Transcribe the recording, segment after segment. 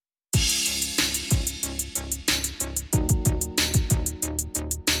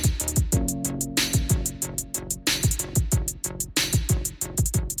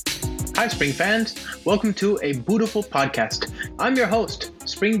Hi, Spring fans. Welcome to a beautiful podcast. I'm your host,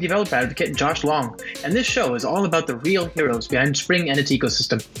 Spring Developer Advocate Josh Long, and this show is all about the real heroes behind Spring and its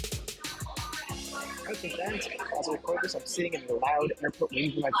ecosystem. Hi, Spring fans. As I record this, I'm sitting in the loud airport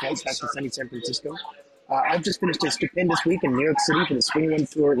waiting for my flight back to sunny San Francisco. I've just finished a stupendous week in New York City for the Spring One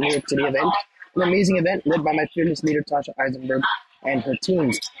Tour New York City event. An amazing event led by my fearless leader, Tasha Eisenberg, and her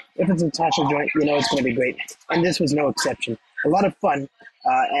teams. If it's a Tasha joint, you know it's going to be great. And this was no exception. A lot of fun,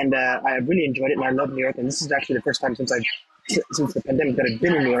 and I really enjoyed it, and I love New York. And this is actually the first time since the pandemic that I've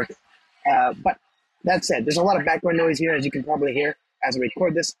been in New York. But that said, there's a lot of background noise here, as you can probably hear as I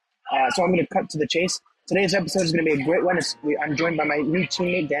record this. So I'm going to cut to the chase. Today's episode is going to be a great one. I'm joined by my new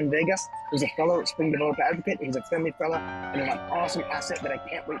teammate, Dan Vega, who's a fellow Spring Developer Advocate. He's a friendly fella and an awesome asset that I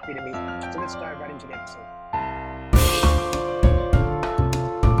can't wait for you to meet. So let's dive right into the episode.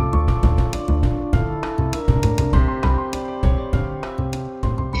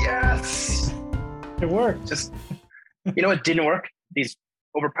 Yes! It worked. Just, you know what didn't work? These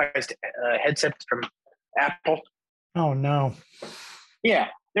overpriced headsets from Apple. Oh, no. Yeah.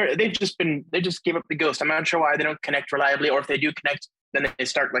 They just gave up the ghost. I'm not sure why they don't connect reliably, or if they do connect, then they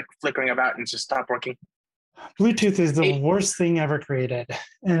start like flickering about and just stop working. Bluetooth is the worst thing ever created,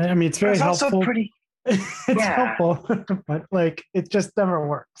 and I mean it's very helpful. Also pretty. It's helpful, but like it just never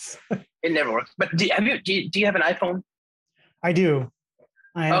works. It never works. But do you have an iPhone? I do.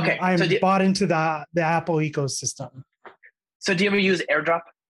 I'm So bought into the Apple ecosystem. So do you ever use AirDrop?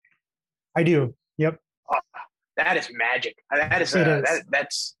 I do. Yep. Oh, that is magic.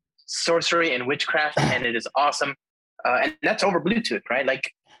 That's sorcery and witchcraft, and it is awesome. And that's over Bluetooth, right?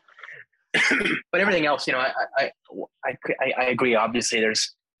 Like, but everything else, you know, I agree. Obviously,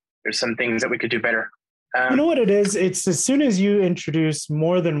 there's some things that we could do better. You know what it is? It's as soon as you introduce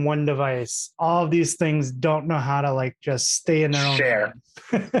more than one device, all of these things don't know how to like just stay in their own share.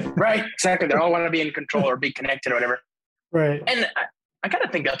 Right? Exactly. They all want to be in control or be connected or whatever. Right. And I kind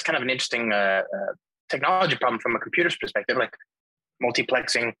of think that's kind of an interesting technology problem from a computer's perspective, like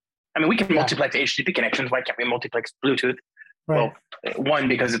multiplexing. I mean, we can multiplex HTTP connections. Why can't we multiplex Bluetooth? Right. Well, one,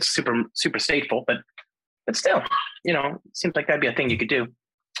 because it's super stateful, but still, you know, it seems like that'd be a thing you could do.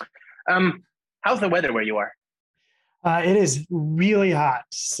 How's the weather where you are? It is really hot.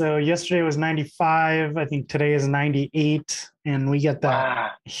 So yesterday was 95. I think today is 98, and we get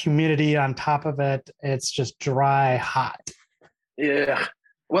that humidity on top of it. It's just dry hot. Yeah.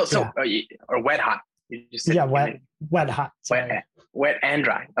 Well, so or wet hot. You just said wet hot. Wet and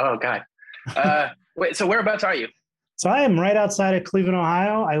dry. Oh God. Wait. So whereabouts are you? So I am right outside of Cleveland,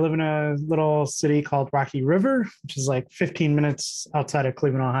 Ohio. I live in a little city called Rocky River, which is like 15 minutes outside of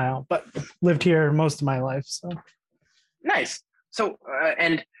Cleveland, Ohio, but lived here most of my life. So nice. So,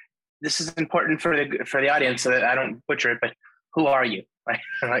 and this is important for the audience so that I don't butcher it, but who are you?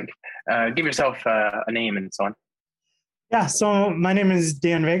 Give yourself a name and so on. Yeah, so my name is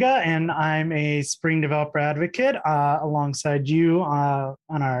Dan Vega, and I'm a Spring Developer Advocate alongside you on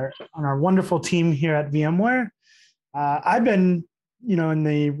our wonderful team here at VMware. I've been, in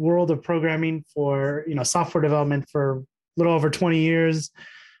the world of programming for, software development for a little over 20 years,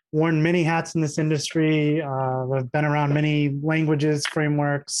 worn many hats in this industry. I've been around many languages,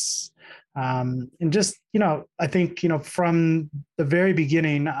 frameworks, and just, I think, from the very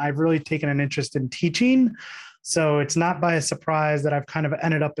beginning, I've really taken an interest in teaching. So it's not by a surprise that I've kind of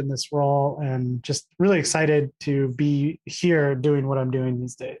ended up in this role, and just really excited to be here doing what I'm doing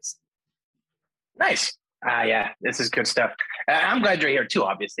these days. Nice. Yeah, this is good stuff. I'm glad you're here too.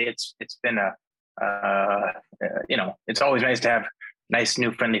 Obviously, it's been it's always nice to have nice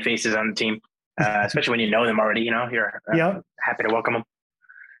new friendly faces on the team, especially when you know them already. You're happy to welcome them.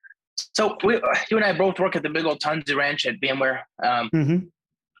 So you and I both work at the big old Tanzu Ranch at VMware,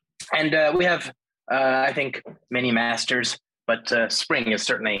 and we have I think many masters, but Spring is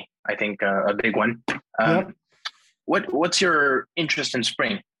certainly I think a big one. What's your interest in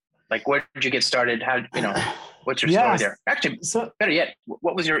Spring? Like, where did you get started? How, what's your story there? Actually, better yet,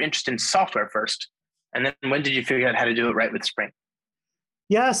 what was your interest in software first? And then when did you figure out how to do it right with Spring?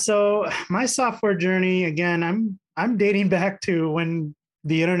 Yeah, so my software journey, again, I'm dating back to when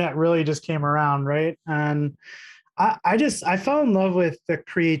the internet really just came around, right? And I fell in love with the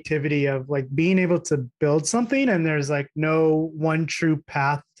creativity of like being able to build something, and there's like no one true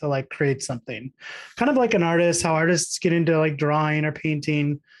path to like create something. Kind of like an artist, how artists get into like drawing or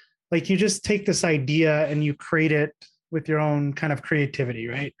painting. Like you just take this idea and you create it with your own kind of creativity,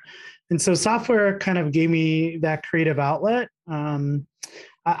 right? And so software kind of gave me that creative outlet.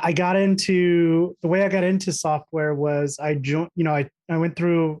 I got into the way I got into software was I went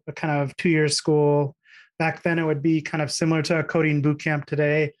through a kind of 2-year school. Back then it would be kind of similar to a coding boot camp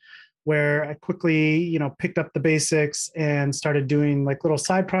today, where I quickly, picked up the basics and started doing like little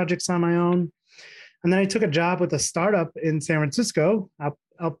side projects on my own. And then I took a job with a startup in San Francisco,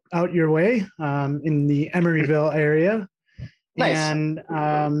 out your way, in the Emeryville area. Nice. And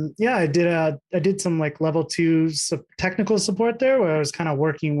I did some like level 2 technical support there, where I was kind of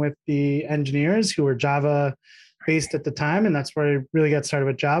working with the engineers who were Java based at the time, and that's where I really got started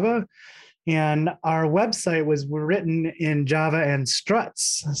with Java. And our website was written in Java and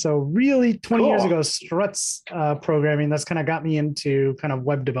struts. So really 20 years ago, struts programming, that's kind of got me into kind of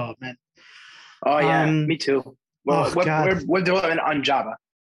web development. Oh yeah, me too. Well, web development on Java.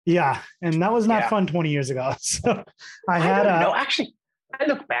 Yeah, and that was not fun 20 years ago. So actually, I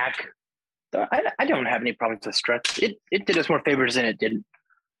look back. I don't have any problems with struts. It did us more favors than it didn't.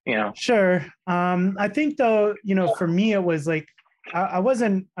 Sure. I think though, for me, it was like I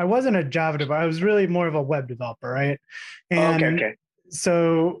wasn't a Java developer. I was really more of a web developer, right? And okay.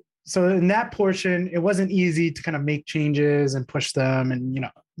 So in that portion, it wasn't easy to kind of make changes and push them, and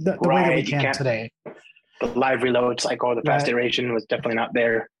the way that we can today. The live reload cycle, the fast iteration was definitely not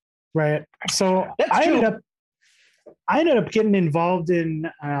there. Right. So I ended up getting involved in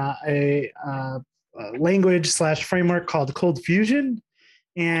a language / framework called Cold Fusion.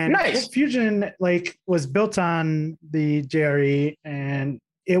 And nice. Cold Fusion was built on the JRE, and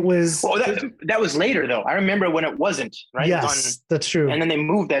it was. Well, that was later though. I remember when it wasn't, right? Yes, that's true. And then they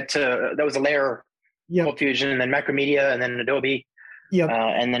moved that was a layer. Yep. Cold Fusion, and then Macromedia, and then Adobe. Yep.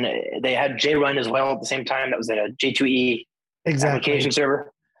 And then they had JRun as well at the same time. That was a J2E application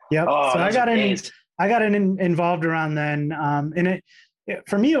server. Yep. So I got involved around then. And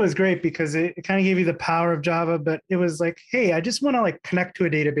for me, it was great because it kind of gave you the power of Java, but it was like, hey, I just want to connect to a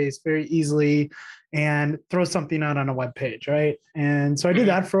database very easily and throw something out on a web page, right? And so I did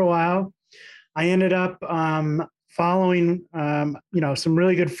that for a while. I ended up following, some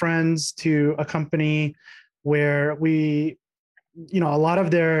really good friends to a company where we, a lot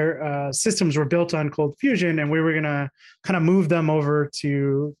of their systems were built on Cold Fusion, and we were going to kind of move them over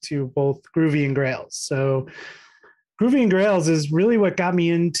to both Groovy and Grails. So Groovy and Grails is really what got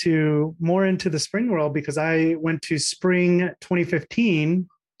me more into the Spring world, because I went to Spring 2015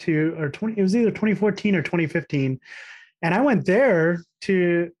 it was either 2014 or 2015. And I went there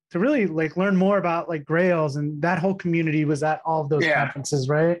to really learn more about Grails, and that whole community was at all of those conferences,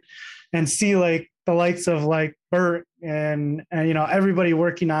 right? And see the likes of Bert and everybody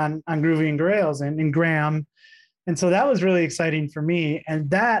working on Groovy and Grails and Graham. And so that was really exciting for me. And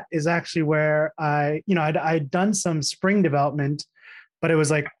that is actually where I'd done some Spring development, but it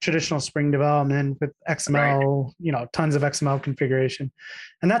was traditional Spring development with XML, tons of XML configuration.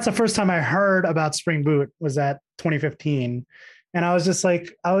 And that's the first time I heard about Spring Boot, was at 2015. And I was just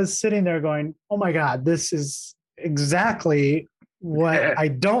I was sitting there going, oh my God, this is exactly what I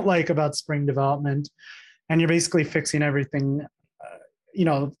don't like about Spring development. And you're basically fixing everything,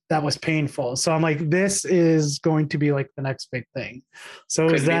 that was painful. So I'm like, this is going to be the next big thing. So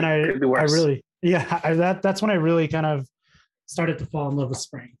it was then that's when I really kind of started to fall in love with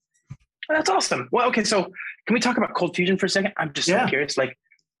Spring. That's awesome. Well, okay. So can we talk about Cold Fusion for a second? I'm just so curious. Do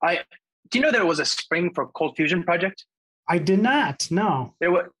you know there was a Spring for Cold Fusion project? I did not. No.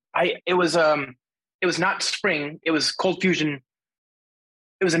 It was not Spring. It was Cold Fusion.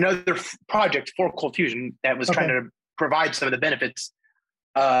 It was another project for Cold Fusion that was trying to provide some of the benefits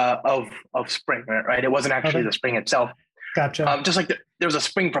of Spring, right? It wasn't actually the Spring itself. Gotcha. Just there was a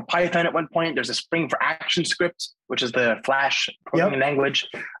Spring for Python at one point. There's a Spring for ActionScript, which is the Flash programming language.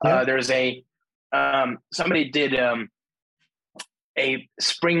 There's somebody did a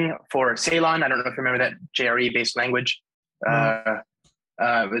Spring for Ceylon. I don't know if you remember that JRE based language. It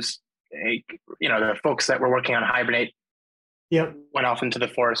was the folks that were working on Hibernate. Yep. Went off into the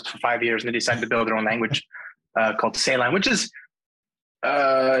forest for 5 years and they decided to build their own language called Ceylon, which is,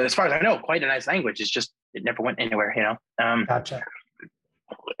 as far as I know, quite a nice language. It's just, it never went anywhere, Gotcha.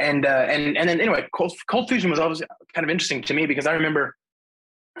 And then anyway, Cold Fusion was always kind of interesting to me because I remember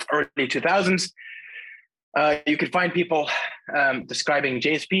early 2000s, you could find people describing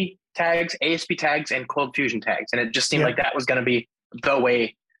JSP tags, ASP tags, and Cold Fusion tags. And it just seemed like that was going to be the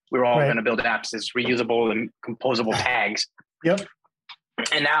way we were all going to build apps, is reusable and composable tags. Yep.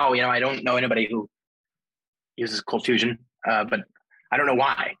 And now, I don't know anybody who uses Cold Fusion, but I don't know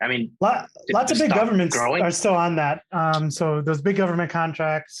why. I mean, lots of big governments are still on that. So those big government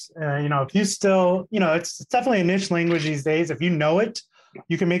contracts, if you still, it's definitely a niche language these days. If you know it,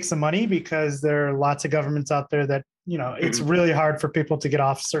 you can make some money because there are lots of governments out there that, it's really hard for people to get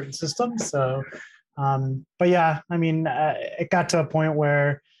off certain systems. So, but yeah, I mean, it got to a point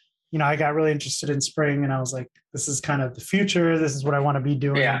where, I got really interested in Spring and I was like, this is kind of the future. This is what I want to be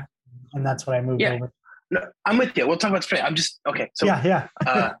doing. Yeah. and that's what I moved over. No, I'm with you. We'll talk about Spring. I'm just okay. So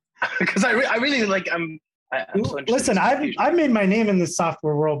because I really like I'm so listen. I've made my name in the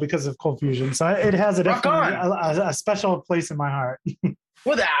software world because of Cold Fusion, so it has a special place in my heart.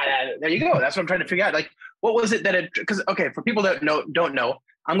 Well, there you go. That's what I'm trying to figure out. Like, what was it that because for people that don't know,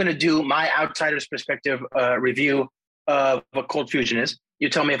 I'm going to do my outsider's perspective review of what Cold Fusion is. You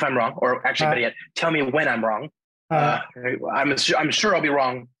tell me if I'm wrong, or actually, better yet, tell me when I'm wrong. I'm sure I'll be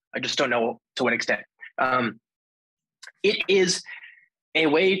wrong. I just don't know to what extent. It is a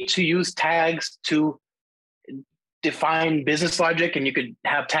way to use tags to define business logic, and you could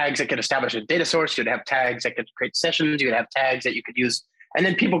have tags that could establish a data source. You'd have tags that could create sessions. You could have tags that you could use, and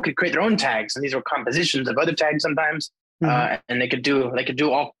then people could create their own tags. And these were compositions of other tags sometimes, and they could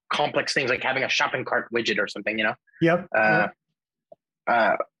do all complex things like having a shopping cart widget or something. Yep.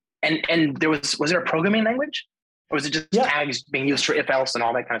 And there was there a programming language, or was it just tags being used for if else and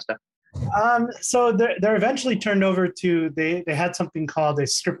all that kind of stuff? So they're eventually turned over to they had something called a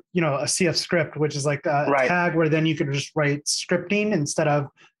script, a CF script, which is like a tag where then you could just write scripting instead of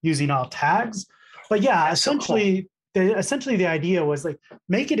using all tags. But essentially the idea was like,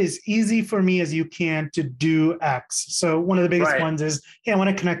 make it as easy for me as you can to do X. So one of the biggest ones is, hey, I want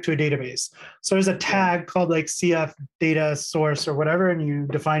to connect to a database. So there's a tag called like CF data source or whatever, and you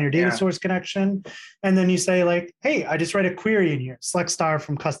define your data source connection. And then you say like, hey, I just write a query in here, select star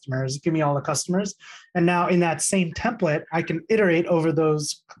from customers, give me all the customers. And now in that same template, I can iterate over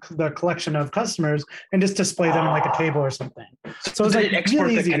the collection of customers and just display them in like a table or something. So did it export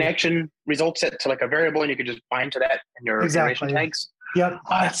really the connection result set to like a variable, and you could just bind to that in your iteration tags? Yep.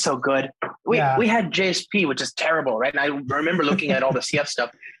 Oh, that's so good. We had JSP, which is terrible, right? And I remember looking at all the CF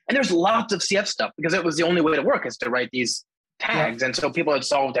stuff, and there's lots of CF stuff because it was the only way to work is to write these tags. And so people had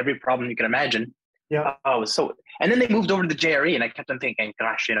solved every problem you can imagine. Yeah. Oh, it was so. And then they moved over to the JRE, and I kept on thinking,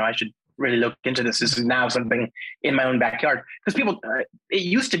 gosh, I should really look into this. This is now something in my own backyard because people. It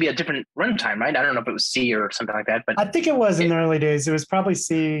used to be a different runtime, right? I don't know if it was C or something like that, but I think it was in the early days. It was probably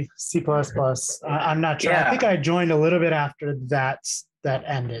C++. I'm not sure. I think I joined a little bit after that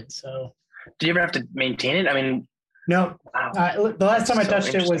ended. So, did you ever have to maintain it? I mean, no. The last time I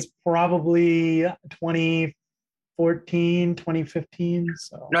touched it was probably 2014, 2015.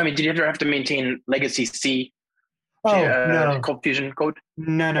 So no, I mean, did you ever have to maintain legacy C? No. Cold Fusion code?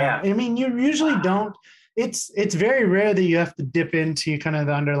 No. Yeah. I mean, you usually don't. It's very rare that you have to dip into kind of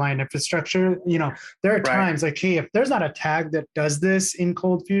the underlying infrastructure. There are times like, hey, if there's not a tag that does this in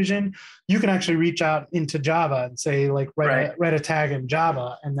Cold Fusion, you can actually reach out into Java and say like write a tag in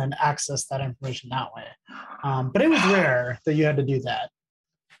Java and then access that information that way. But it was rare that you had to do that.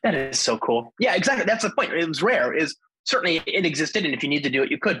 That is so cool. Yeah, exactly. That's the point. It was rare. Certainly it existed, and if you need to do it,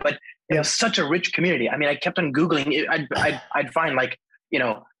 you could. But it was such a rich community. I mean, I kept on Googling it. I'd find like, I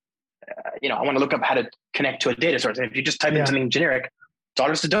want to look up how to connect to a data source. And if you just type in something generic,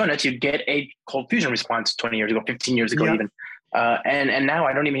 dollars to donuts, you'd get a Cold Fusion response 20 years ago, 15 years ago even. And now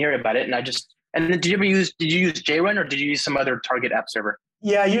I don't even hear about it. And then did you use JRun, or did you use some other target app server?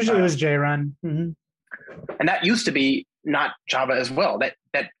 Yeah, usually it was JRun. Mm-hmm. And that used to be not Java as well. That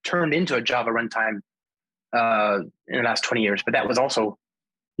turned into a Java runtime in the last 20 years, but that was also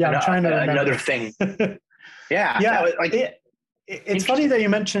another thing. It's funny that you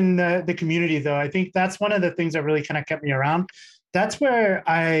mentioned the community, though. I think that's one of the things that really kind of kept me around. That's where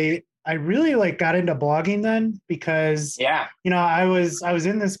I really got into blogging then, because I was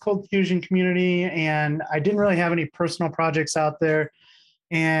in this Cold Fusion community, and I didn't really have any personal projects out there.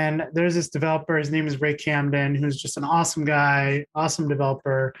 And there's this developer, his name is Ray Camden, who's just an awesome guy, awesome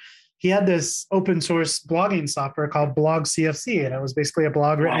developer. He had this open source blogging software called Blog CFC, and it was basically a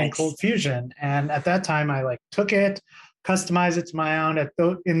blog written in Cold Fusion. And at that time, I took it, customized it to my own.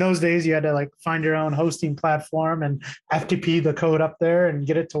 In those days, you had to find your own hosting platform and FTP the code up there and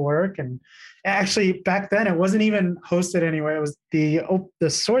get it to work. And actually, back then, it wasn't even hosted anywhere. It was the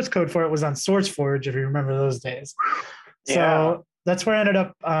source code for it was on SourceForge, if you remember those days. So that's where I ended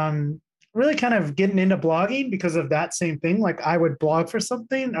up really kind of getting into blogging because of that same thing. I would blog for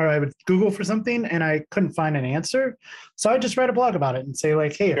something, or I would Google for something, and I couldn't find an answer. So I just write a blog about it and say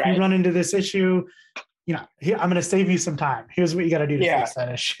hey, if you run into this issue, I'm going to save you some time. Here's what you got to do to fix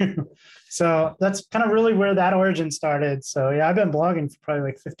that issue. So that's kind of really where that origin started. So I've been blogging for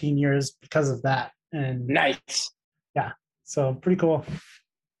probably 15 years because of that. And nice. Yeah. So pretty cool.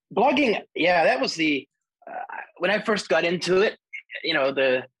 Blogging. Yeah. That was when I first got into it, in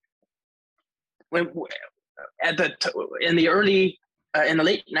the late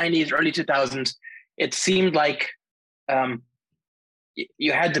 90s, early 2000s, it seemed like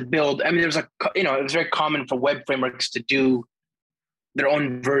you had to build. I mean, it was very common for web frameworks to do their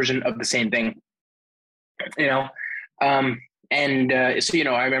own version of the same thing, you know? So,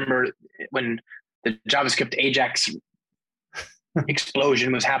 I remember when the JavaScript Ajax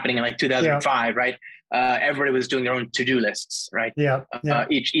explosion was happening in like 2005, right? Everybody was doing their own to-do lists, right?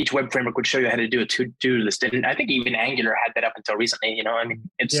 Each web framework would show you how to do a to-do list. And I think even Angular had that up until recently, I mean,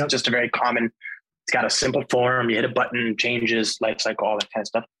 it's just a very common, it's got a simple form, you hit a button, changes, lifecycle, all that kind of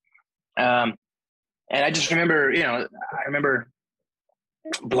stuff. And I just remember, I remember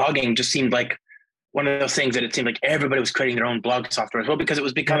blogging just seemed like one of those things that it seemed like everybody was creating their own blog software as well, because it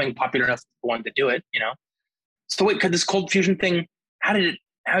was becoming popular enough for one to do it, So wait, could this Cold Fusion thing, how did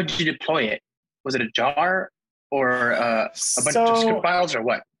you deploy it? Was it a jar or a bunch of script files or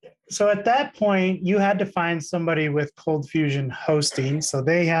what? So at that point, you had to find somebody with Cold Fusion hosting. So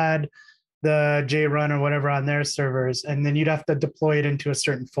they had the JRun or whatever on their servers, and then you'd have to deploy it into a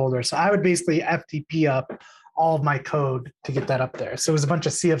certain folder. So I would basically FTP up all of my code to get that up there. So it was a bunch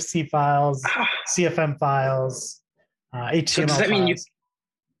of CFC files, CFM files, HTML so does that files.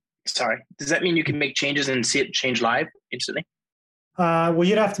 Does that mean you can make changes and see it change live instantly? Well,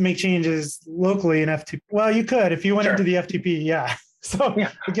 you'd have to make changes locally in FTP. Well, you could if you went into the FTP, yeah. So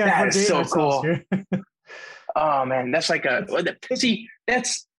again, that is so cool. Oh man, that's like I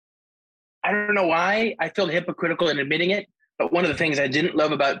don't know why I feel hypocritical in admitting it, but one of the things I didn't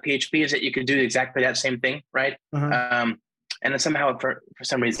love about PHP is that you could do exactly that same thing, right? And then somehow for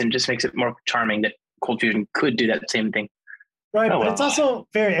some reason it just makes it more charming that Cold Fusion could do that same thing. Right, but it's also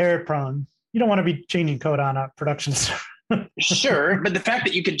very error prone. You don't want to be changing code on a production server. Sure, but the fact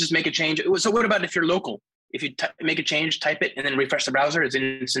that you could just make a change. So what about if you're local? If you make a change, type it, and then refresh the browser, it's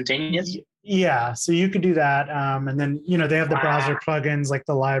instantaneous? Yeah, so you could do that. And then, they have the browser plugins like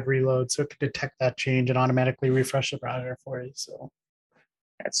the live reload, so it could detect that change and automatically refresh the browser for you. So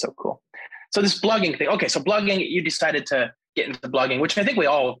that's so cool. So this blogging thing. Okay, so blogging, you decided to get into blogging, which I think we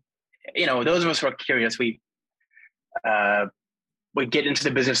all, those of us who are curious, we get into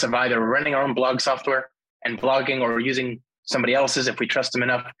the business of either running our own blog software and blogging or using somebody else's if we trust them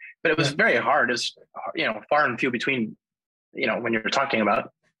enough. But it was very hard, as far and few between, when you're talking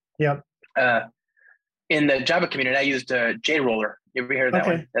about. Yep. In the Java community, I used JRoller. You ever hear of that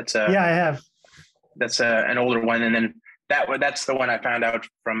one? That's I have. That's an older one, and then that's the one I found out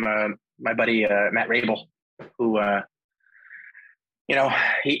from my buddy Matt Rabel, who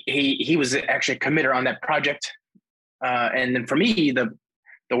he was actually a committer on that project. And then for me, the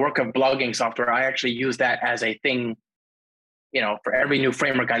work of blogging software, I actually use that as a thing. For every new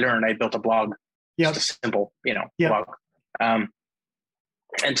framework I learned, I built a blog, just a simple, blog. And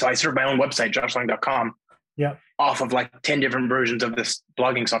so I serve my own website, joshlang.com, off of like 10 different versions of this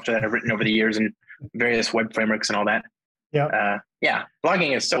blogging software that I've written over the years and various web frameworks and all that.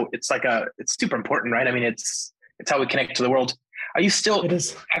 Blogging is it's super important, right? I mean, it's how we connect to the world. Are you still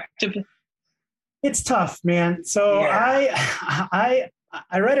active? It's tough, man. So I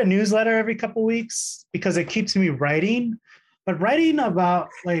write a newsletter every couple of weeks because it keeps me writing. But writing about,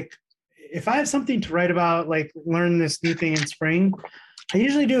 like, if I have something to write about, like learn this new thing in Spring, I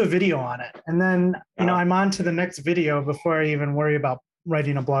usually do a video on it. And then, I'm on to the next video before I even worry about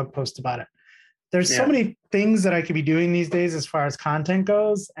writing a blog post about it. There's so many things that I could be doing these days as far as content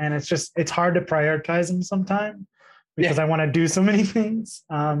goes. And it's hard to prioritize them sometimes because I want to do so many things.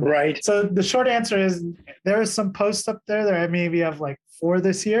 Right. So the short answer is there are some posts up there that I maybe have like 4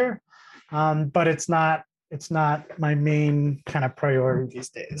 this year, but it's not my main kind of priority these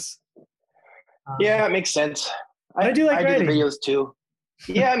days. It makes sense. I do like writing. Do the videos too.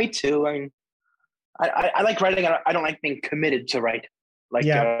 Yeah, me too. I mean, I like writing. I don't like being committed to write. Like,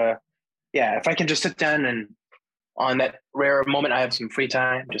 if I can just sit down and on that rare moment I have some free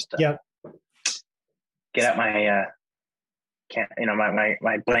time, just get out my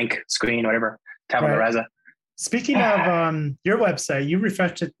my blank screen, whatever, tabula rasa. Speaking of your website, you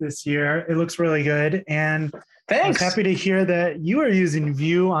refreshed it this year. It looks really good. And thanks. I was happy to hear that you are using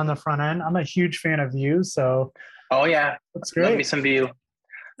Vue on the front end. I'm a huge fan of Vue. So looks great. Love me some Vue.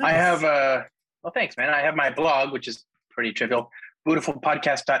 Nice. I have thanks, man. I have my blog, which is pretty trivial.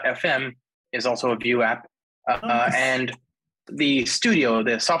 Beautifulpodcast.fm is also a Vue app. Nice. And the studio,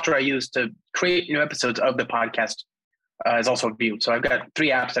 the software I use to create new episodes of the podcast is also Vue. So I've got 3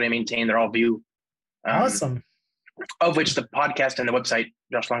 apps that I maintain. They're all Vue. Awesome. Of which the podcast and the website,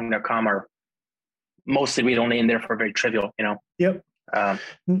 joshlang.com, are mostly read-only, and therefore very trivial, Yep. Those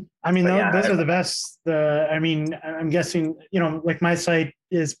are the best. I'm guessing, like my site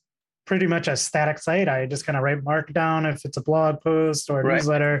is pretty much a static site. I just kind of write Markdown if it's a blog post or a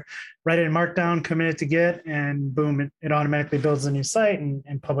newsletter, write it in Markdown, commit it to Git, and boom, it automatically builds a new site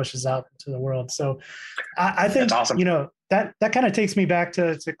and publishes out to the world. So I think, that's awesome. you know, that kind of takes me back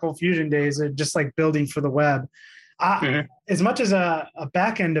to Cold Fusion days of just like building for the web. As much as a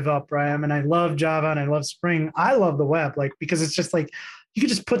back-end developer I am, and I love Java and I love Spring, I love the web, like, because it's just like, you can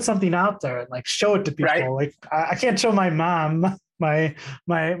just put something out there and like show it to people. Right. Like I can't show my mom my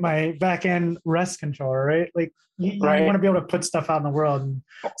back-end REST controller, right? Like you want to be able to put stuff out in the world. And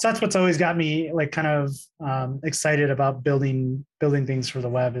so that's what's always got me like kind of excited about building things for the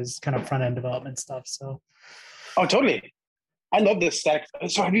web, is kind of front-end development stuff. So. Oh, totally. I love this static.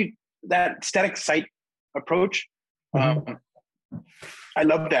 So have you, that static site approach? I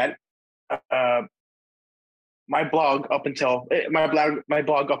love that. My blog up until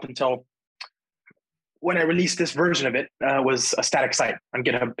when I released this version of it was a static site on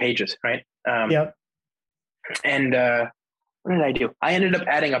GitHub Pages, right? And what did I do? I ended up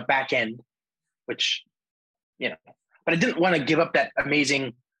adding a back end, which, you know, but I didn't want to give up that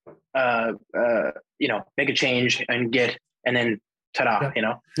amazing, you know, make a change and Git and then ta-da, you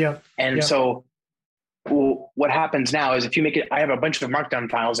know? And so what happens now is if you make it, I have a bunch of Markdown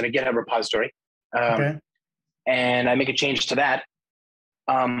files in a GitHub repository. And I make a change to that.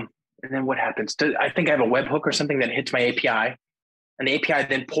 And then what happens? I think I have a webhook or something that hits my API, and the API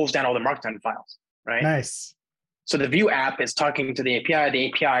then pulls down all the Markdown files, right? Nice. So the Vue app is talking to the API.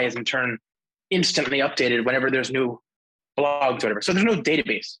 The API is in turn instantly updated whenever there's new blogs or whatever. So there's no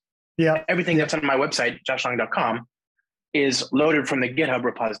database. Everything that's on my website, joshlang.com, is loaded from the GitHub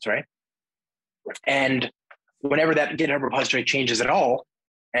repository. And whenever that GitHub repository changes at all,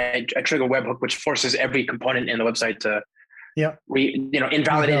 I trigger a webhook, which forces every component in the website to,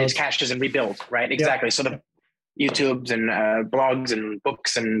 invalidate its caches and rebuild, right? Exactly. So the YouTubes and blogs and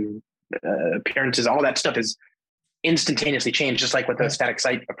books and appearances, all that stuff is instantaneously changed, just like with the static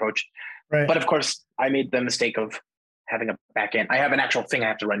site approach. But of course, I made the mistake of having a backend. I have an actual thing I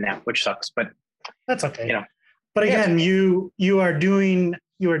have to run now, which sucks, but that's okay. You know, but again, you are doing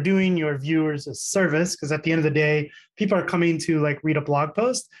your viewers a service, because at the end of the day, people are coming to like read a blog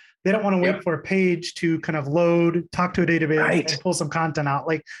post. They don't want to wait for a page to kind of load, talk to a database, and pull some content out.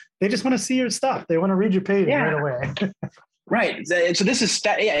 Like they just want to see your stuff. They want to read your page right away. And so this is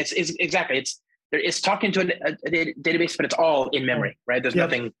it's exactly, it's talking to a database, but it's all in memory, right? There's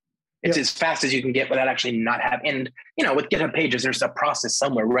nothing. It's as fast as you can get without actually not having. And you know, with GitHub Pages, there's a process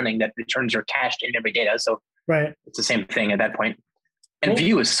somewhere running that returns your cached in-memory data. So it's the same thing at that point. And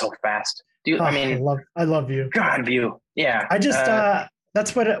Vue is so fast. I love Vue. God, Vue. Yeah. I just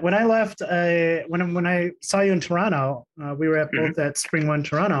that's what when I left. When I saw you in Toronto, we were both at Spring One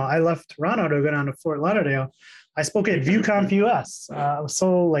Toronto. I left Toronto to go down to Fort Lauderdale. I spoke at VueConf US. I was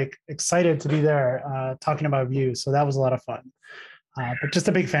so like excited to be there talking about Vue. So that was a lot of fun. But just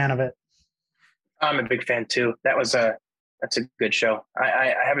a big fan of it. I'm a big fan too. That's a good show.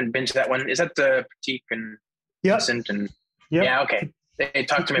 I haven't been to that one. Is that the Pratik and Vincent and yeah, okay. They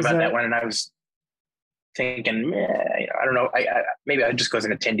talked to me about that one, and I was thinking, I don't know. Maybe I just go as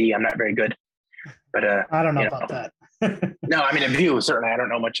an attendee. I'm not very good, but I don't know about that. No, I mean, in Vue, certainly I don't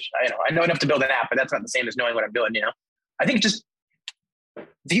know much. I know enough to build an app, but that's not the same as knowing what I'm doing. You know, I think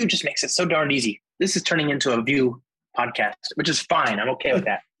Vue just makes it so darn easy. This is turning into a Vue podcast, which is fine. I'm okay with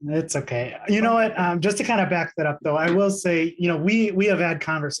that. It's okay. You know what? Just to kind of back that up, though, I will say, you know, we have had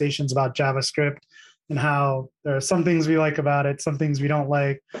conversations about JavaScript and how there are some things we like about it, some things we don't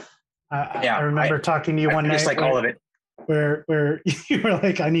like. I remember talking to you one night. Like all of it. Where you were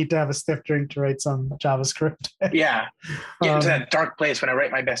like, I need to have a stiff drink to write some JavaScript. Yeah. Get into that dark place when I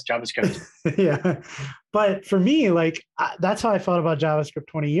write my best JavaScript. Yeah. But for me, like, that's how I felt about JavaScript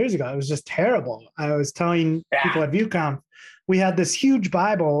 20 years ago. It was just terrible. I was telling people at VueConf, we had this huge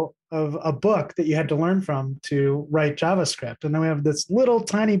Bible of a book that you had to learn from to write JavaScript. And then we have this little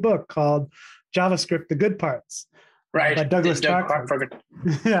tiny book called JavaScript, The Good Parts. Right. By Douglas Crockford.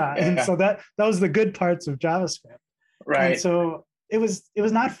 Yeah. And so that was the good parts of JavaScript. Right. And so it was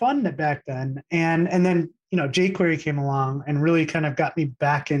not fun back then. And then, you know, jQuery came along and really kind of got me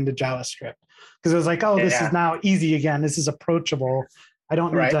back into JavaScript, because it was like, this is now easy again. This is approachable. I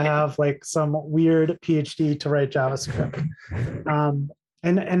don't need to have like some weird PhD to write JavaScript.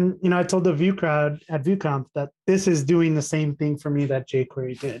 And you know, I told the Vue crowd at VueConf that this is doing the same thing for me that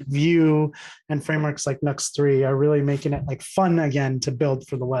jQuery did. Vue and frameworks like Nux 3 are really making it like fun again to build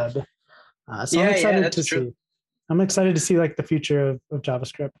for the web. So I'm excited to see. I'm excited to see like the future of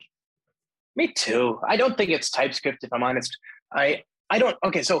JavaScript. Me too. I don't think it's TypeScript, if I'm honest. I don't.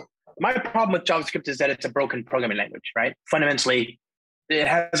 Okay, so my problem with JavaScript is that it's a broken programming language, right? Fundamentally, it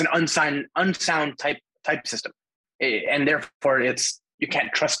has an unsound type system, and therefore you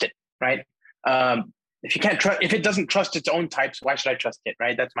can't trust it, right? If it doesn't trust its own types, why should I trust it,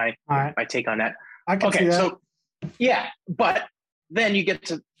 right? That's my take on that. I can see that. So yeah, but then you get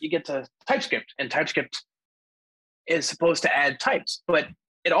to TypeScript, and TypeScript is supposed to add types, but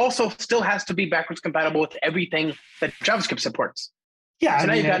it also still has to be backwards compatible with everything that JavaScript supports. Yeah, so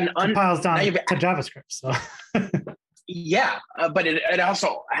now you've got compiles down to JavaScript. So yeah, but it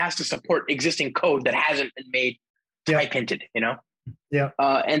also has to support existing code that hasn't been made type hinted, you know? Yeah.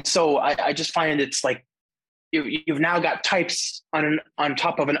 And so I just find it's like you've now got types on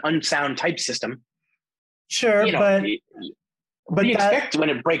top of an unsound type system. Sure, you know, but what do you expect when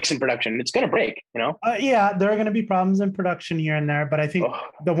it breaks in production? It's going to break, you know? Yeah, there are going to be problems in production here and there, but I think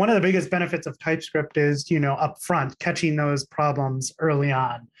one of the biggest benefits of TypeScript is, upfront catching those problems early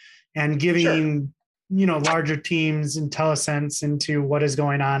on and giving, larger teams IntelliSense into what is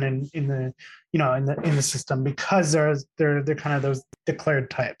going on in the system, because they're kind of those declared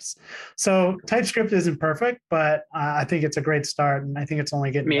types. So TypeScript isn't perfect, but I think it's a great start, and I think it's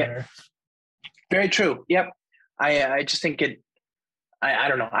only getting better. Very true. Yep. I just think I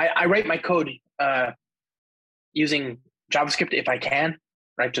don't know. I write my code using JavaScript if I can,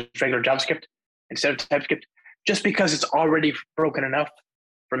 right? Just regular JavaScript instead of TypeScript, just because it's already broken enough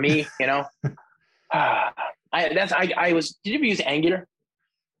for me, you know. Did you ever use Angular?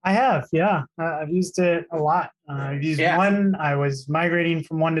 I have, yeah. I've used it a lot. I've used 1. I was migrating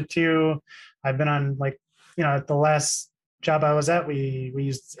from 1 to 2. I've been on at the last job I was at, we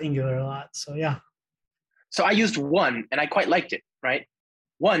used Angular a lot. So yeah. So I used 1 and I quite liked it, right?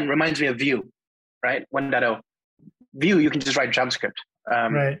 1 reminds me of Vue, right? 1.0. Vue, you can just write JavaScript.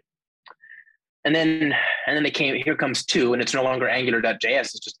 Right. And then here comes 2, and it's no longer Angular.js,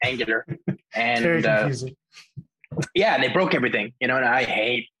 it's just Angular. And very confusing. Yeah, and they broke everything, and I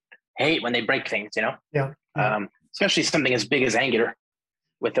hate when they break things, Yeah. Especially something as big as Angular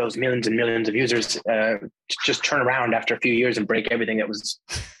with those millions and millions of users, just turn around after a few years and break everything. That was,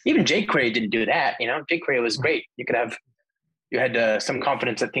 even jQuery didn't do that, jQuery was great. You had some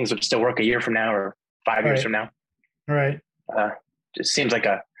confidence that things would still work a year from now or 5 years from now. Right. Just seems like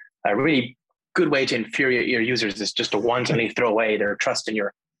a really good way to infuriate your users is just to wantonly throw away their trust in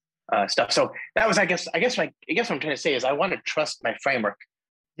your stuff. So that was, I guess what I'm trying to say is I want to trust my framework.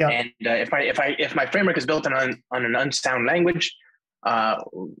 Yeah. And if my framework is built on an unsound language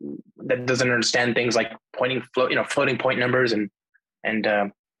that doesn't understand things like floating point numbers and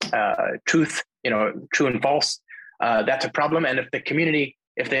truth, true and false, that's a problem. And if the community,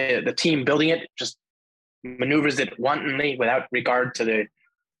 if the team building it just maneuvers it wantonly without regard to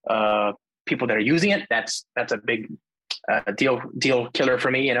the people that are using it, that's a big deal killer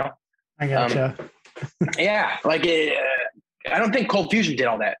for me. I gotcha. Yeah, I don't think Cold Fusion did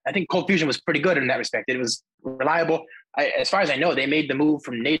all that. I think Cold Fusion was pretty good in that respect. It was reliable. As far as I know, they made the move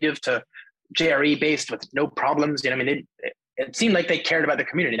from native to JRE based with no problems. It seemed like they cared about the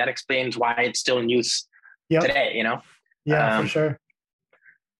community. That explains why it's still in use today. Yeah, for sure.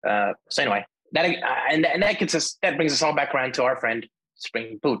 So anyway, that brings us all back around to our friend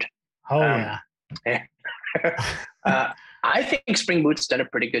Spring Boot. Oh yeah. I think Spring Boot's done a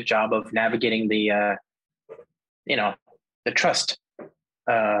pretty good job of navigating the trust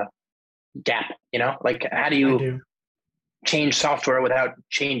gap. How do you change software without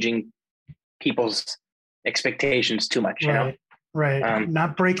changing people's expectations too much? Right.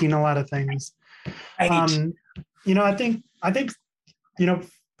 Not breaking a lot of things. Right. I think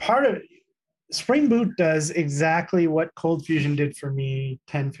part of Spring Boot does exactly what Cold Fusion did for me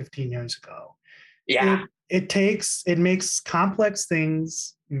 10, 15 years ago. Yeah. It makes complex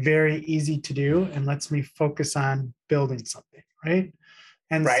things very easy to do and lets me focus on building something, right?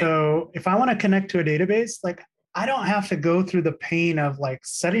 And so if I want to connect to a database, I don't have to go through the pain of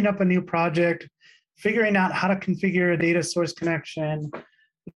setting up a new project, figuring out how to configure a data source connection,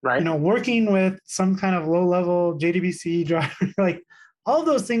 right? Working with some kind of low-level JDBC driver, all of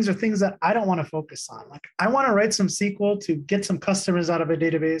those things are things that I don't want to focus on. I want to write some SQL to get some customers out of a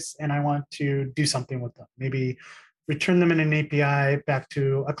database, and I want to do something with them. Maybe return them in an API back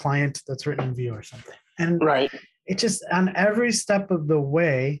to a client that's written in Vue or something. And it just, on every step of the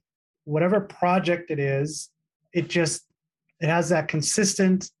way, whatever project it is, it has that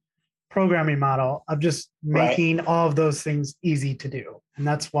consistent programming model of just making all of those things easy to do. And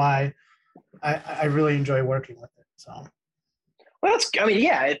that's why I really enjoy working with it. So. Well,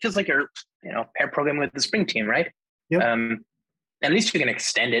 it feels like you're, pair programming with the Spring team, right? Yep. At least you can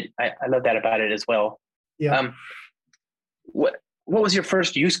extend it. I love that about it as well. Yeah. What what was your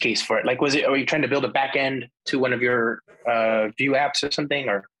first use case for it? Like, were you trying to build a back end to one of your Vue apps or something,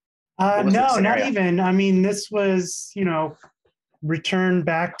 or what was the No, not scenario? even. I mean, this was, return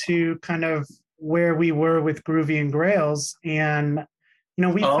back to kind of where we were with Groovy and Grails. And,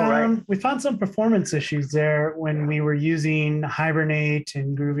 we found some performance issues there when we were using Hibernate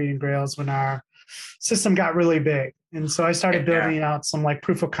and Groovy and Grails when our system got really big. And so I started building out some like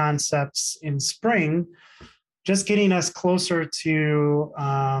proof of concepts in Spring, just getting us closer to,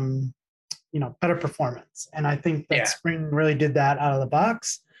 better performance. And I think that Spring really did that out of the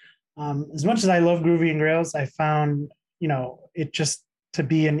box. As much as I love Groovy and Grails, I found, it just to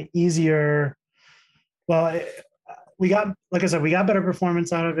be an easier, we got better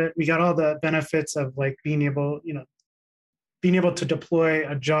performance out of it. We got all the benefits of like being able to deploy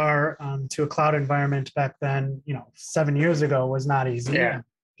a jar to a cloud environment back then, 7 years ago was not easy. Yeah.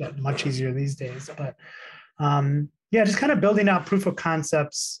 Getting much easier these days. But just kind of building out proof of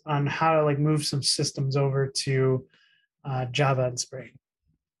concepts on how to like move some systems over to Java and Spring.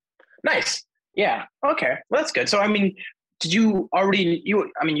 Nice. Yeah. Okay. Well, that's good. So, I mean, did you already,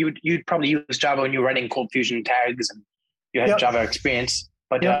 you'd probably use Java when you were writing Cold Fusion tags and you had Java experience,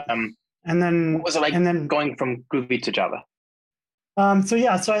 but and then what was it like going from Groovy to Java?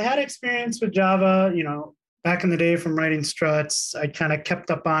 So I had experience with Java, back in the day from writing struts. I kind of kept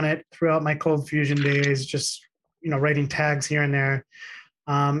up on it throughout my Cold Fusion days, just, writing tags here and there.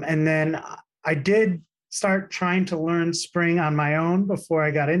 And then I did start trying to learn Spring on my own before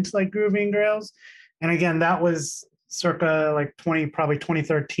I got into like Groovy and Grails. And again, that was circa like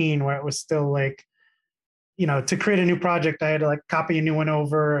 2013, where it was still like, to create a new project, I had to like copy a new one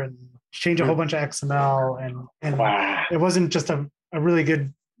over and change a whole bunch of XML. And it wasn't just a really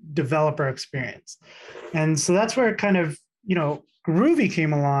good developer experience. And so that's where it kind of, Groovy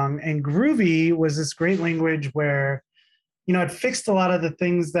came along, and Groovy was this great language where, it fixed a lot of the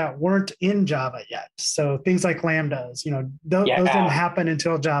things that weren't in Java yet. So things like lambdas, those didn't happen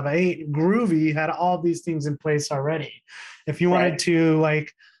until Java 8. Groovy had all these things in place already. If you wanted to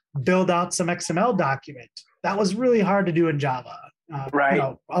like build out some XML document, that was really hard to do in Java,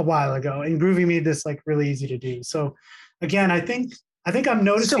 a while ago. And Groovy made this like really easy to do. So again, I think I'm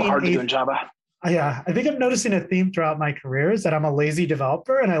noticing still hard to do in Java. Yeah, I think I'm noticing a theme throughout my career is that I'm a lazy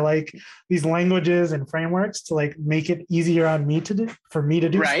developer, and I like these languages and frameworks to like make it easier on me to do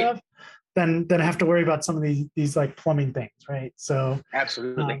stuff than have to worry about some of these like plumbing things, right? So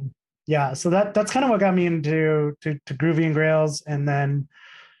absolutely, so that's kind of what got me into to Groovy and Grails, and then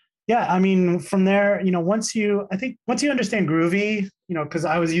from there, once you understand Groovy, because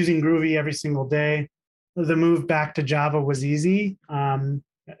I was using Groovy every single day, the move back to Java was easy.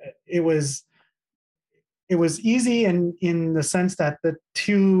 It was easy in the sense that the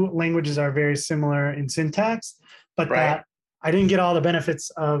two languages are very similar in syntax, but that I didn't get all the benefits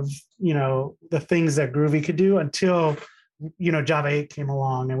of, the things that Groovy could do until, Java 8 came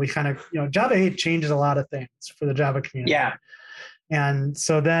along, and we kind of, Java 8 changes a lot of things for the Java community. Yeah. And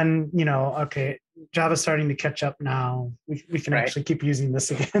so then, Java's starting to catch up now. We can actually keep using this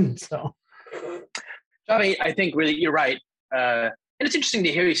again. So Java 8, I think really you're right. And it's interesting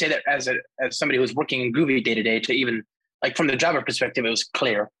to hear you say that as somebody who's working in Groovy day to day, to even like from the Java perspective, it was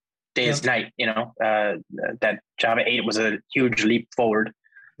clear day as night, that Java 8 was a huge leap forward.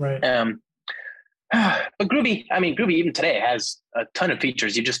 Right. But Groovy even today has a ton of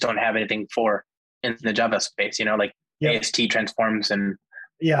features you just don't have anything for in the Java space, like AST transforms and,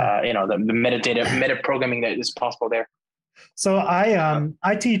 the meta programming that is possible there. So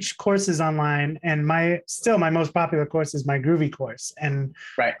I teach courses online, and my most popular course is my Groovy course, and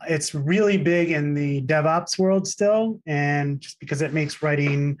it's really big in the DevOps world still, and just because it makes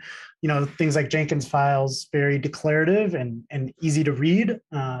writing, things like Jenkins files very declarative and easy to read.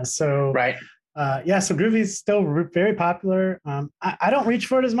 So Groovy is still very popular. I don't reach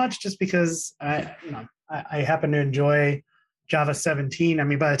for it as much just because I happen to enjoy Java 17. I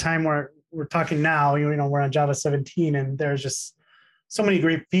mean, by the time we're talking now, we're on Java 17, and there's just so many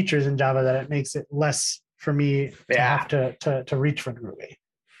great features in Java that it makes it less for me to have to reach for Groovy.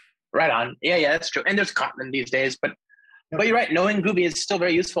 Right on. Yeah, that's true. And there's Kotlin these days, but you're right. Knowing Groovy is still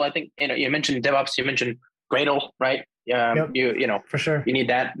very useful. I think, you mentioned DevOps, you mentioned Gradle, right? For sure. You need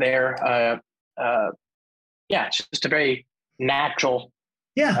that there. It's just a very natural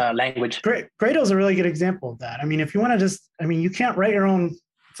language. Gradle is a really good example of that. I mean, if you want to you can't write your own.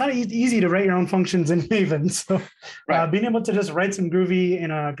 It's not easy to write your own functions in Maven. So being able to just write some Groovy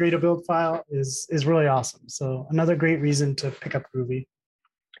in a Gradle build file is really awesome. So another great reason to pick up Groovy.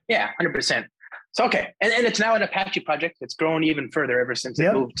 Yeah, 100%. So, okay. And it's now an Apache project. It's grown even further ever since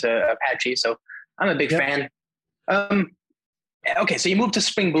it moved to Apache. So I'm a big fan. Okay, so you moved to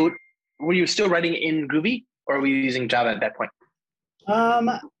Spring Boot. Were you still writing in Groovy, or were you using Java at that point?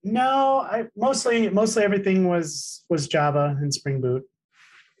 No, I mostly everything was Java and Spring Boot.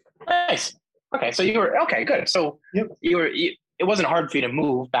 Nice. Okay, so you were okay. Good. So Yep. It wasn't hard for you to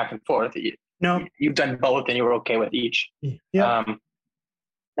move back and forth. No. You've done both, and you were okay with each. Yeah.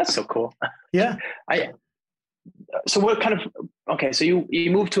 That's so cool. Yeah. So what kind of okay? So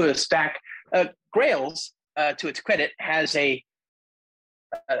you moved to a stack. Grails, to its credit, has a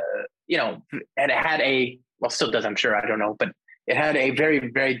and it had a well, still does. I'm sure. I don't know, but it had a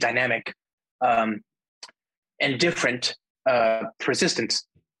very very dynamic and different persistence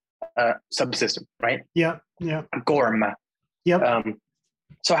subsystem, right? Yeah. Gorm. Yep.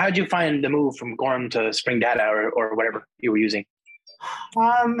 So how did you find the move from Gorm to Spring Data or whatever you were using?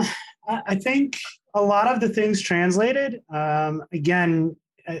 I think a lot of the things translated. Again,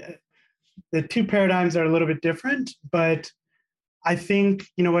 the two paradigms are a little bit different, but I think,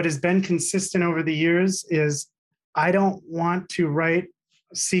 what has been consistent over the years is I don't want to write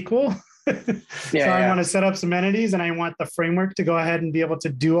SQL. I want to set up some entities and I want the framework to go ahead and be able to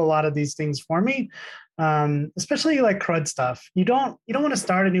do a lot of these things for me. Especially like CRUD stuff. You don't want to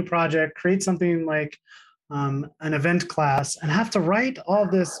start a new project, create something like an event class and have to write all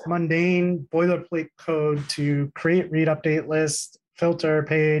this mundane boilerplate code to create read update list, filter,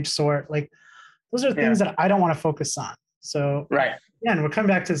 page, sort. Like those are things that I don't want to focus on. So right. Yeah, and we're coming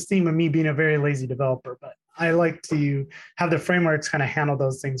back to this theme of me being a very lazy developer, but I like to have the frameworks kind of handle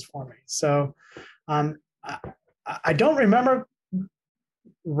those things for me. So I don't remember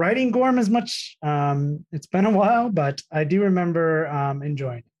writing Gorm as much. It's been a while, but I do remember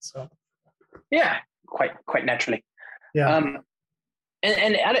enjoying it. So yeah, quite naturally. Yeah.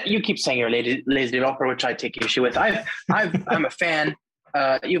 And you keep saying you're a lazy developer, which I take issue with. I'm a fan.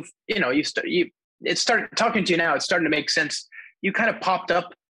 It started talking to you now. It's starting to make sense. You kind of popped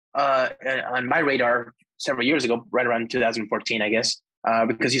up on my radar several years ago, right around 2014, I guess,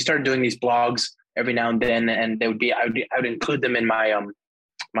 because you started doing these blogs every now and then, and they would be I would include them in my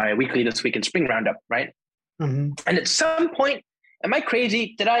my weekly This Week in Spring roundup, right? Mm-hmm. And at some point, am I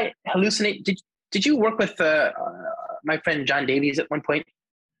crazy? Did I hallucinate? Did you work with my friend John Davies at one point?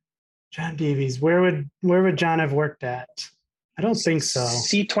 John Davies, where would John have worked at? I don't think so.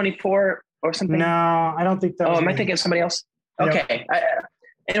 C24 or something? No, I don't think that. Am I thinking of somebody else? Yep. Okay.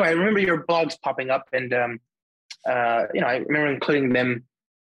 Anyway, I remember your blogs popping up, and I remember including them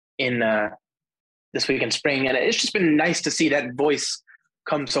in This Week in Spring, and it's just been nice to see that voice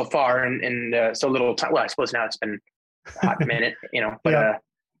come so far in so little time. Well, I suppose now it's been a hot minute,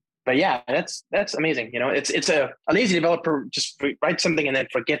 but yeah, that's amazing. It's a lazy developer just writes something and then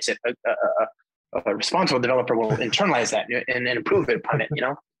forgets it. A responsible developer will internalize that and improve it upon it.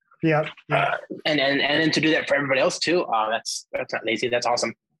 Yeah. And then to do that for everybody else too. Oh, that's not lazy. That's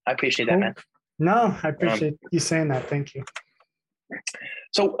awesome. I appreciate that, man. No, I appreciate you saying that. Thank you.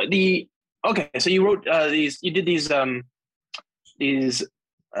 So so you wrote you did these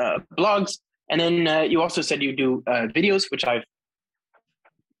blogs, and then you also said you do videos, which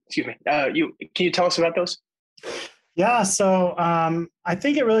can you tell us about those? Yeah. So I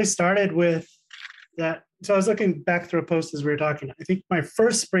think it really started with that. So I was looking back through a post as we were talking. I think my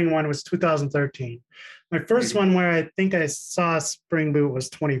first Spring one was 2013. My first one where I think I saw Spring Boot was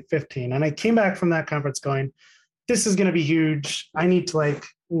 2015. And I came back from that conference going, this is going to be huge. I need to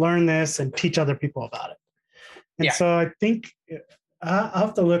learn this and teach other people about it. And so I think I'll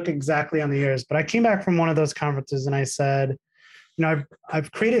have to look exactly on the years, but I came back from one of those conferences and I said,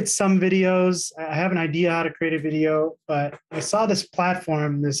 I've created some videos. I have an idea how to create a video, but I saw this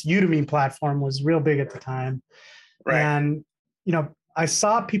platform, this Udemy platform was real big at the time. Right. And, I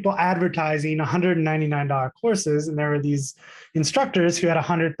saw people advertising $199 courses, and there were these instructors who had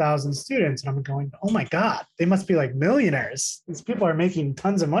 100,000 students. And I'm going, oh my God, they must be like millionaires. These people are making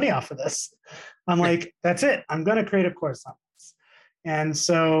tons of money off of this. I'm like, that's it. I'm going to create a course on this. And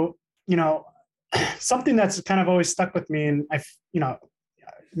so, something that's kind of always stuck with me, and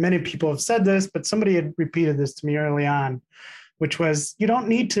many people have said this, but somebody had repeated this to me early on, which was you don't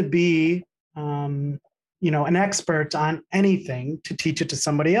need to be, an expert on anything to teach it to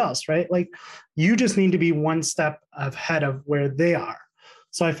somebody else, right? Like you just need to be one step ahead of where they are.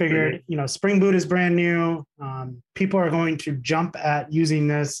 So I figured, Spring Boot is brand new. People are going to jump at using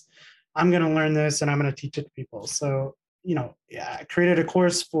this. I'm going to learn this and I'm going to teach it to people. So, I created a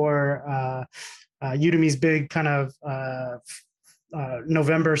course for Udemy's big kind of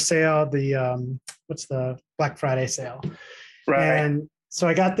November sale, what's the Black Friday sale. Right. And so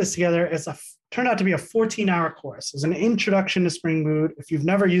I got this together. Turned out to be a 14-hour course. It's an introduction to Spring Boot. If you've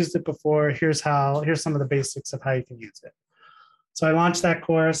never used it before, here's some of the basics of how you can use it. So I launched that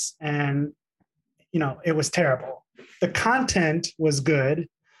course and, it was terrible. The content was good.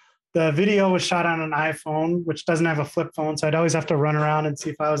 The video was shot on an iPhone, which doesn't have a flip phone. So I'd always have to run around and see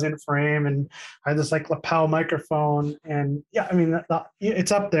if I was in frame. And I had this like lapel microphone. And yeah, I mean,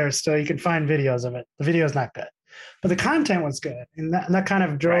 it's up there still. You can find videos of it. The video is not good, but the content was good. And that kind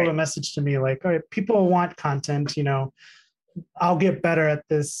of drove a message to me like, all right, people want content, I'll get better at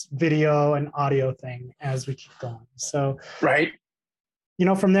this video and audio thing as we keep going. So,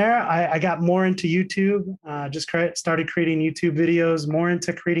 from there, I got more into YouTube, started creating YouTube videos, more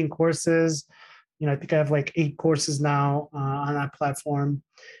into creating courses. I think I have like 8 courses now on that platform.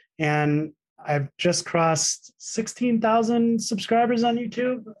 And I've just crossed 16,000 subscribers on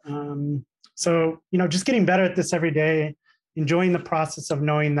YouTube. So, just getting better at this every day, enjoying the process of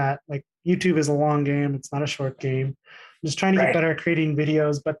knowing that like YouTube is a long game. It's not a short game. I'm just trying to get better at creating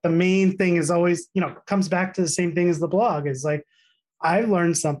videos. But the main thing is always, comes back to the same thing as the blog is like, I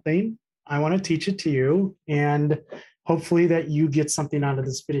learned something. I want to teach it to you, and hopefully that you get something out of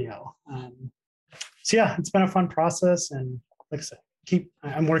this video. So yeah, it's been a fun process, and like I said,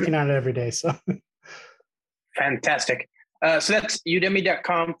 I'm working on it every day. So fantastic. So that's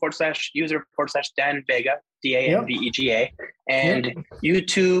udemy.com/user/Dan Vega, DanVega, and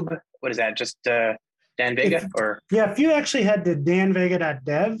YouTube. What is that? Just Dan Vega, if you actually head to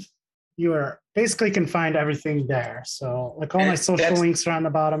danvega.dev, you basically can find everything there. So like all my social links are on the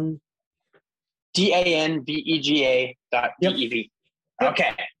bottom. danvega.dev.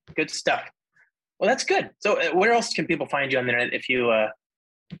 Okay, good stuff. Well, that's good. So where else can people find you on the internet if you want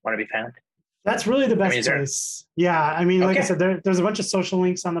to be found? That's really the best place. Yeah, like I said, there's a bunch of social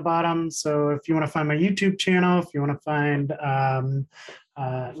links on the bottom. So if you want to find my YouTube channel, if you want to find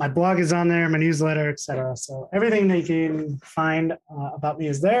my blog is on there, my newsletter, etc. So everything that you can find about me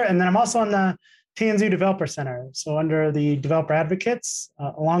is there. And then I'm also on the Tanzu Developer Center. So under the Developer Advocates,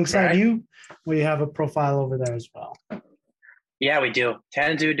 alongside you, we have a profile over there as well. Yeah, we do.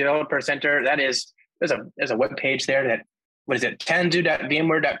 Tanzu Developer Center. That is, there's a web page there that, what is it?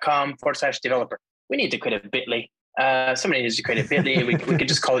 tanzu.vmware.com/developer. We need to create a bit.ly. Somebody needs to create a bit.ly. We could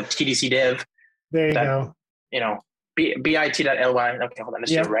just call it TDC Dev. There you go. bit.ly. Okay, hold on.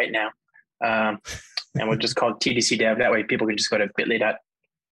 Let's do it right now. And we'll just call it TDC Dev. That way people can just go to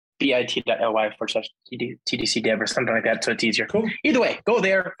bit.ly/TDC Dev or something like that. So it's easier. Cool. Either way, go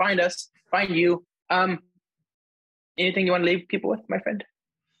there, find us, find you. Anything you want to leave people with, my friend?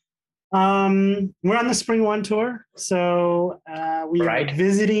 We're on the Spring One tour. So we are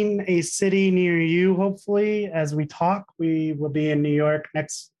visiting a city near you, hopefully, as we talk. We will be in New York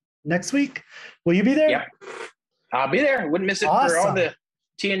next week. Will you be there? Yeah. I'll be there. Wouldn't miss it for all the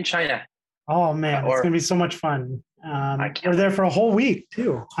tea in China. Oh man, it's gonna be so much fun. We're there for a whole week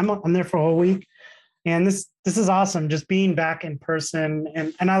too. I'm there for a whole week, and this is awesome. Just being back in person,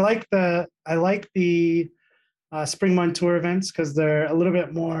 and I like the Spring One tour events because they're a little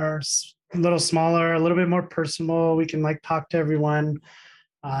bit more, a little smaller, a little bit more personal. We can like talk to everyone.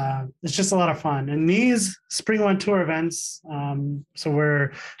 It's just a lot of fun. And these Spring One tour events, so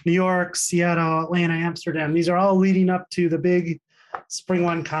we're New York, Seattle, Atlanta, Amsterdam. These are all leading up to the big Spring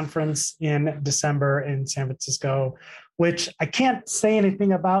One conference in December in San Francisco, which I can't say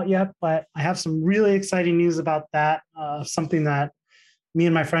anything about yet, but I have some really exciting news about that. Something that me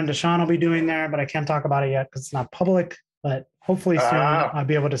and my friend Deshaun will be doing there, but I can't talk about it yet because it's not public, but hopefully soon I'll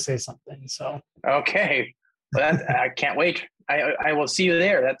be able to say something. So, okay. Well, I can't wait. I will see you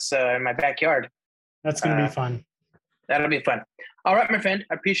there. That's in my backyard. That's going to be fun. That'll be fun. All right, my friend.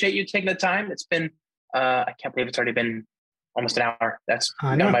 I appreciate you taking the time. It's been, I can't believe it's already been almost an hour. That's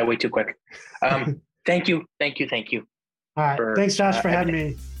gone by way too quick. Thank you. All right. Thanks, Josh, for having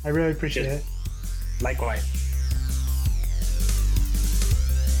me. I really appreciate it. Likewise.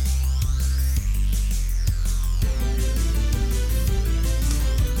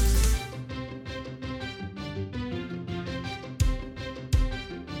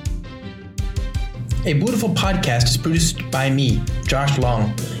 A Beautiful Podcast is produced by me, Josh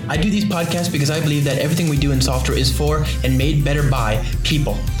Long. I do these podcasts because I believe that everything we do in software is for and made better by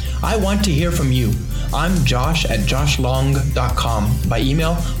people. I want to hear from you. I'm josh@joshlong.com by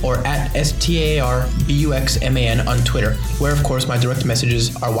email or at STARBUXMAN on Twitter, where of course my direct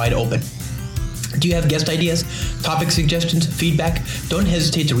messages are wide open. Do you have guest ideas, topic suggestions, feedback? Don't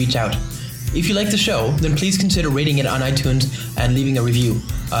hesitate to reach out. If you like the show, then please consider rating it on iTunes and leaving a review,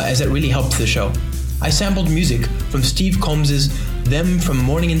 as that really helps the show. I sampled music from Steve Combs' Them from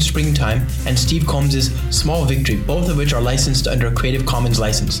Morning in Springtime and Steve Combs' Small Victory, both of which are licensed under a Creative Commons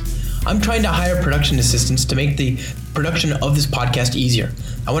license. I'm trying to hire production assistants to make the production of this podcast easier.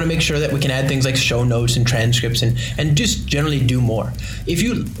 I want to make sure that we can add things like show notes and transcripts and just generally do more. If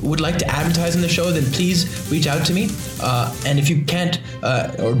you would like to advertise on the show, then please reach out to me. And if you can't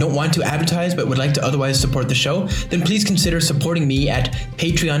or don't want to advertise but would like to otherwise support the show, then please consider supporting me at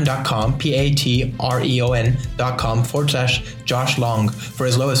patreon.com, patreon.com/Josh Long for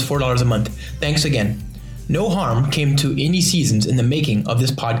as low as $4 a month. Thanks again. No harm came to any seasons in the making of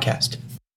this podcast.